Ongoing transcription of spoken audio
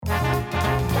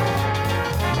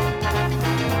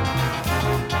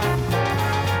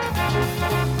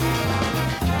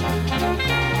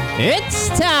It's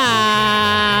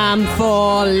time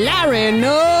for Larry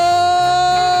Knows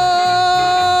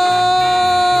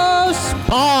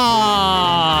Sports.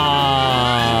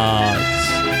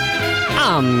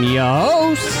 I'm your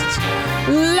host,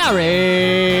 Larry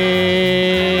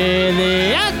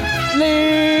the Athlete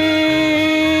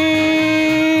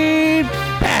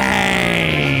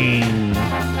Bang.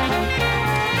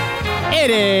 It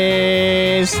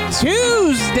is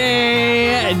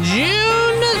Tuesday,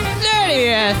 June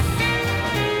 30th,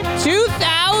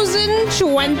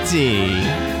 2020.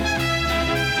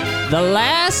 The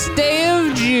last day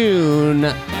of June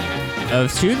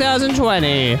of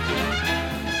 2020.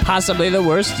 Possibly the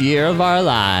worst year of our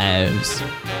lives.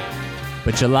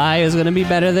 But July is going to be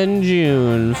better than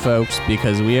June, folks,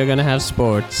 because we are going to have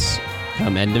sports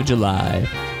come end of July.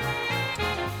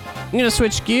 I'm going to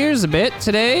switch gears a bit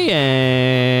today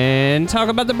and talk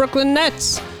about the Brooklyn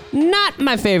Nets. Not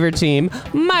my favorite team,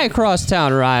 my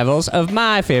crosstown rivals of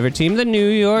my favorite team, the New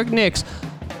York Knicks.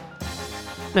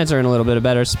 Nets are in a little bit of a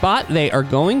better spot. They are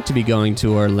going to be going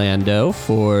to Orlando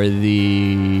for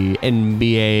the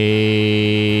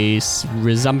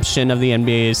resumption of the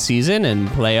NBA season and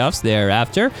playoffs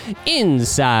thereafter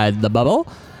inside the bubble.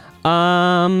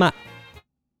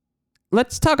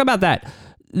 Let's talk about that.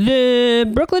 The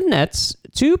Brooklyn Nets,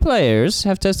 2 players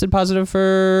have tested positive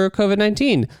for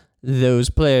COVID-19. Those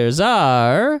players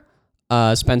are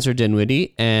Spencer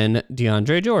Dinwiddie and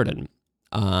DeAndre Jordan.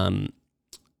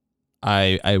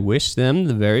 I wish them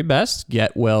the very best.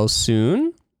 Get well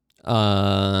soon. You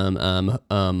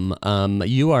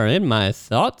are in my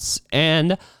thoughts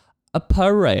and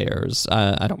prayers.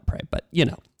 I don't pray, but you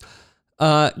know.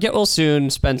 Get well soon,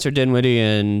 Spencer Dinwiddie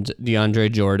and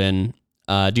DeAndre Jordan.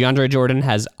 DeAndre Jordan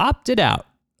has opted out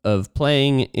of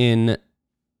playing in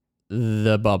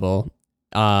the bubble,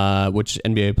 which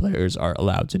NBA players are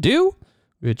allowed to do,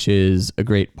 which is a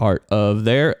great part of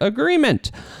their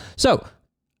agreement. So,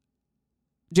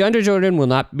 DeAndre Jordan will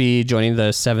not be joining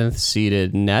the 7th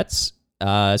seeded Nets.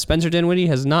 Spencer Dinwiddie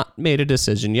has not made a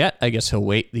decision yet. I guess he'll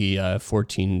wait the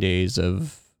 14 days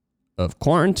of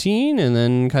quarantine and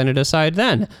then kind of decide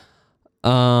then.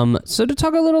 So to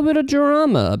talk a little bit of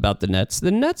drama about the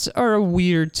Nets are a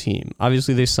weird team.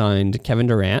 Obviously, they signed Kevin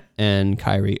Durant and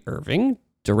Kyrie Irving.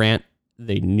 Durant,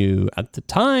 they knew at the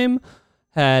time,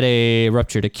 had a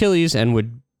ruptured Achilles and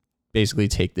would basically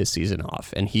take this season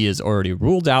off. And he is already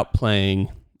ruled out playing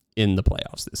in the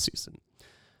playoffs this season.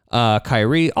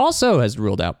 Kyrie also has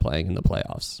ruled out playing in the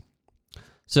playoffs.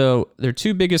 So their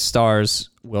 2 biggest stars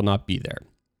will not be there.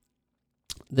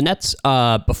 The Nets,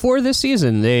 before this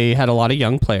season, they had a lot of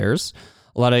young players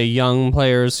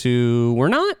who were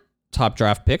not top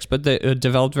draft picks, but they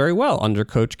developed very well under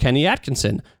coach Kenny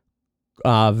Atkinson.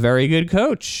 Very good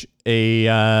coach,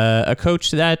 a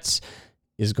coach that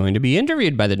is going to be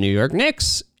interviewed by the New York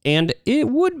Knicks, and it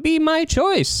would be my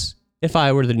choice if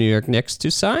I were the New York Knicks to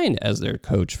sign as their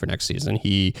coach for next season.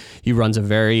 He ran a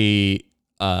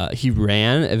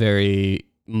very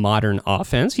modern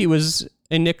offense. He was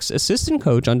a Knicks assistant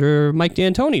coach under Mike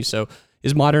D'Antoni, so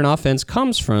his modern offense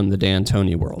comes from the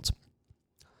D'Antoni world.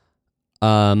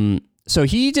 So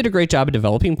he did a great job of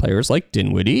developing players like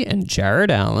Dinwiddie and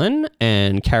Jared Allen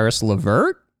and Karis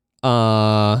LeVert,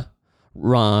 Rondae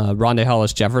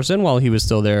Hollis-Jefferson while he was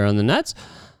still there on the Nets,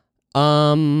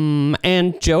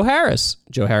 and Joe Harris.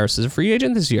 Joe Harris is a free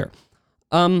agent this year.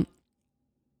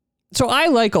 So I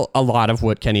like a lot of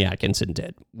what Kenny Atkinson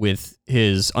did with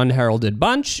his unheralded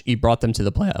bunch. He brought them to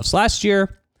the playoffs last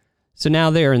year. So now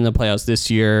they're in the playoffs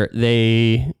this year.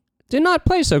 They did not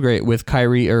play so great with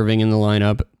Kyrie Irving in the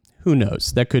lineup. Who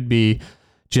knows? That could be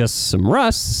just some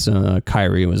rust.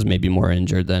 Kyrie was maybe more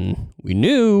injured than we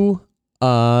knew.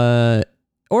 Or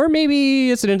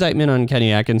maybe it's an indictment on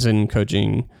Kenny Atkinson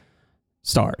coaching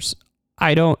stars.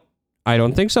 I don't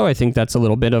think so. I think that's a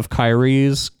little bit of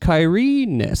Kyrie's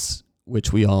Kyrie-ness,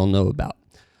 which we all know about.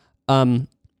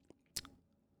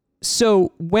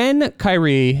 So when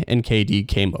Kyrie and KD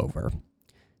came over,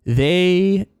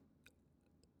 they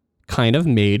kind of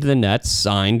made the Nets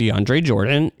sign DeAndre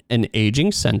Jordan, an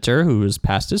aging center who was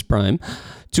past his prime,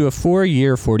 to a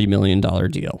 4-year, $40 million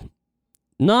deal.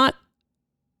 Not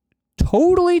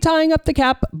totally tying up the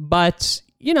cap, but,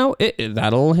 you know,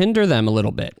 that'll hinder them a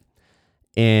little bit.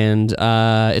 And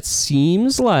it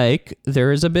seems like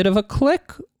there is a bit of a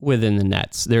clique within the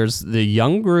Nets. There's the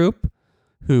young group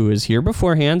who is here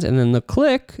beforehand, and then the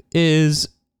clique is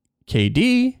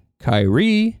KD,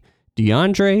 Kyrie,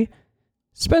 DeAndre.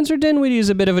 Spencer Dinwiddie is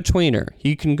a bit of a tweener.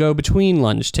 He can go between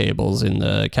lunch tables in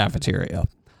the cafeteria.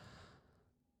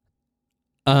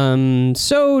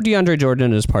 So DeAndre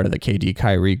Jordan is part of the KD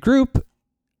Kyrie group.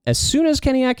 As soon as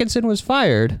Kenny Atkinson was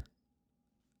fired,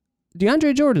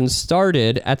 DeAndre Jordan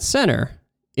started at center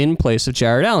in place of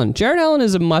Jared Allen. Jared Allen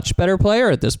is a much better player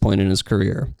at this point in his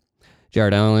career.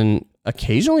 Jared Allen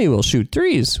occasionally will shoot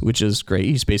threes, which is great.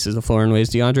 He spaces the floor in ways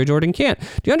DeAndre Jordan can't.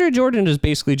 DeAndre Jordan is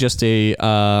basically just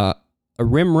a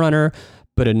rim runner,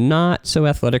 but a not so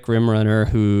athletic rim runner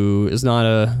who is not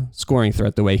a scoring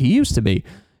threat the way he used to be.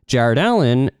 Jared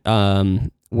Allen,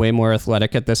 way more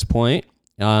athletic at this point,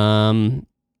 and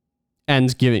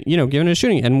given a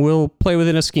shooting, and will play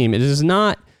within a scheme. It is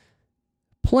not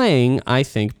playing, I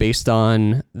think, based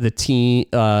on the team,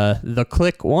 the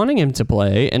clique wanting him to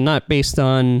play, and not based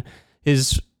on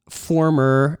his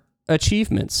former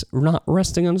achievements, not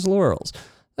resting on his laurels.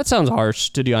 That sounds harsh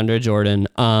to DeAndre Jordan.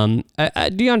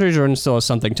 DeAndre Jordan still has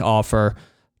something to offer,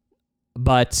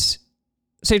 but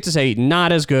safe to say,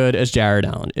 not as good as Jared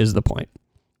Allen is the point.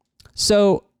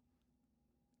 So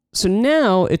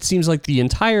now it seems like the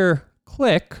entire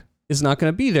clique is not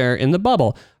going to be there in the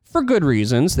bubble for good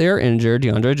reasons. They are injured.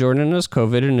 DeAndre Jordan has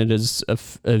COVID, and it is a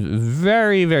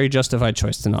very, very justified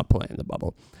choice to not play in the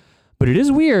bubble. But it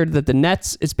is weird that the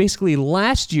Nets, it's basically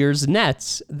last year's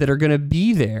Nets that are going to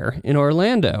be there in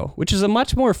Orlando, which is a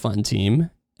much more fun team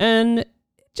and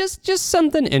just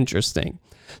something interesting.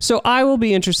 So I will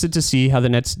be interested to see how the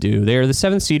Nets do. They're the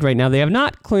 7th seed right now. They have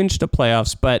not clinched the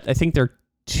playoffs, but I think they're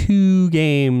 2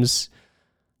 games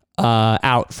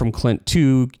out from Clint.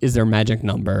 2 is their magic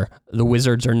number. The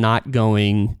Wizards are not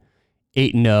going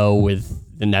 8-0 with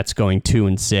the Nets going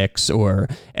 2-6 or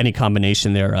any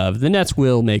combination thereof. The Nets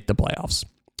will make the playoffs.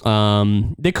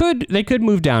 They could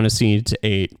move down a seed to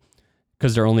 8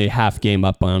 because they're only a half game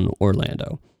up on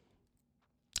Orlando.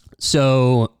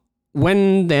 So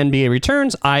when the NBA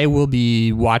returns, I will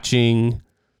be watching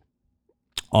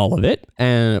all of it,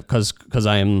 and because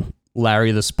I am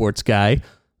Larry the sports guy.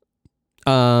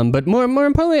 But more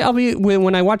importantly,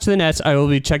 when I watch the Nets, I will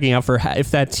be checking out for if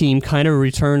that team kind of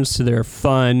returns to their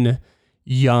fun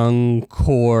young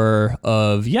core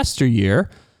of yesteryear,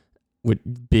 with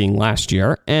being last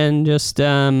year, and just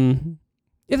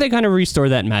if they kind of restore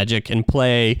that magic and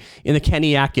play in the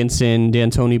Kenny Atkinson,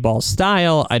 D'Antoni Ball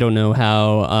style. I don't know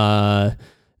how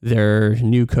their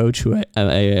new coach, who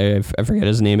I forget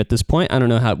his name at this point, I don't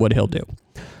know what he'll do.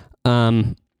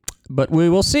 But we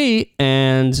will see.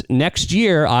 And next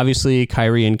year, obviously,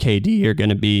 Kyrie and KD are going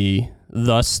to be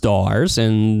the stars,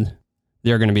 and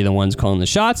they're going to be the ones calling the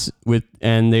shots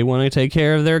and they want to take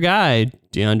care of their guy,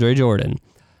 DeAndre Jordan.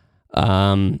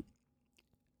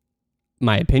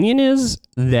 My opinion is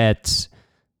that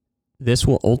this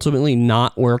will ultimately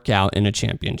not work out in a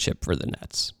championship for the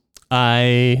Nets.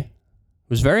 I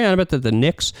was very adamant that the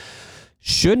Knicks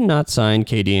should not sign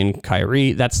KD and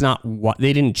Kyrie. That's not what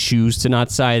they didn't choose to not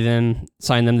sign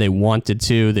them. They wanted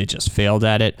to. They just failed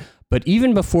at it. But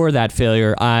even before that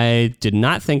failure, I did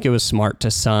not think it was smart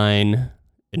to sign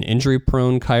an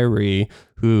injury-prone Kyrie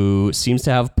who seems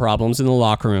to have problems in the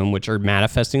locker room, which are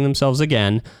manifesting themselves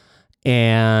again.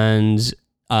 And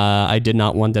I did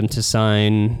not want them to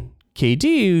sign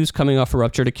KD, who's coming off a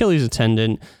ruptured Achilles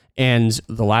tendon. And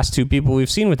the last 2 people we've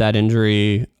seen with that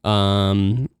injury,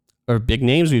 or big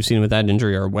names we've seen with that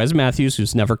injury, are Wes Matthews,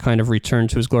 who's never kind of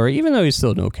returned to his glory, even though he's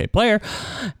still an okay player.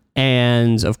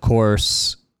 And, of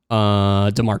course,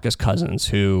 DeMarcus Cousins,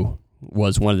 who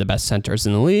was one of the best centers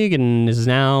in the league and is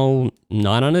now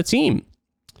not on a team.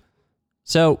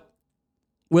 So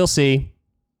we'll see.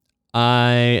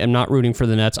 I am not rooting for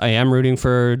the Nets. I am rooting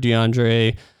for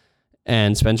DeAndre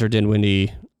and Spencer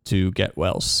Dinwiddie to get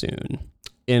well soon.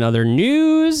 In other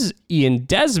news, Ian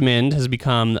Desmond has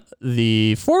become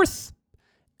the 4th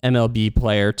MLB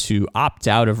player to opt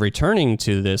out of returning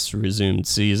to this resumed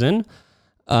season,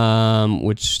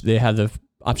 which they have the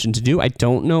option to do. I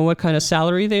don't know what kind of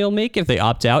salary they'll make if they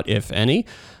opt out, if any.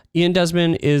 Ian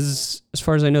Desmond is, as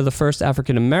far as I know, the first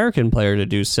African-American player to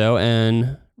do so,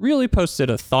 and really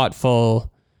posted a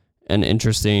thoughtful and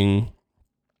interesting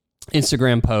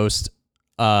Instagram post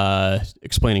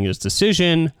explaining his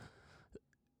decision.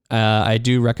 I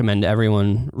do recommend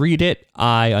everyone read it.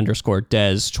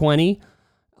 I_Des20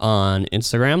 on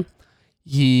Instagram.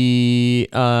 He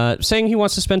saying he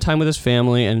wants to spend time with his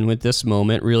family, and with this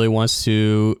moment really wants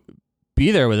to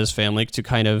be there with his family to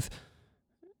kind of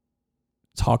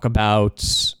talk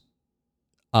about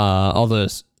all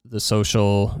the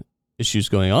social issues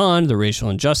going on, the racial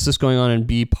injustice going on, and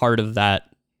be part of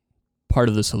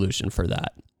the solution for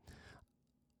that.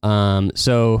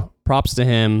 So props to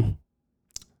him,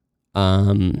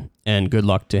 and good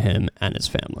luck to him and his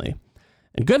family.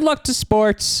 And good luck to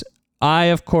sports. I,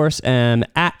 of course, am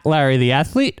at Larry the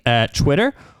Athlete at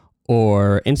Twitter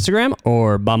or Instagram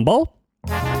or Bumble.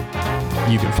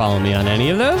 You can follow me on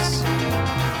any of those.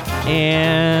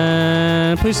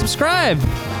 And please subscribe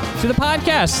to the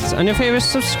podcast on your favorite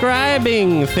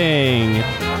subscribing thing.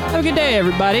 Have a good day,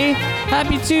 everybody.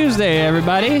 Happy Tuesday,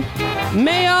 everybody.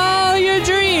 May all your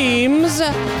dreams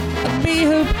be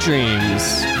hoop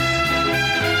dreams.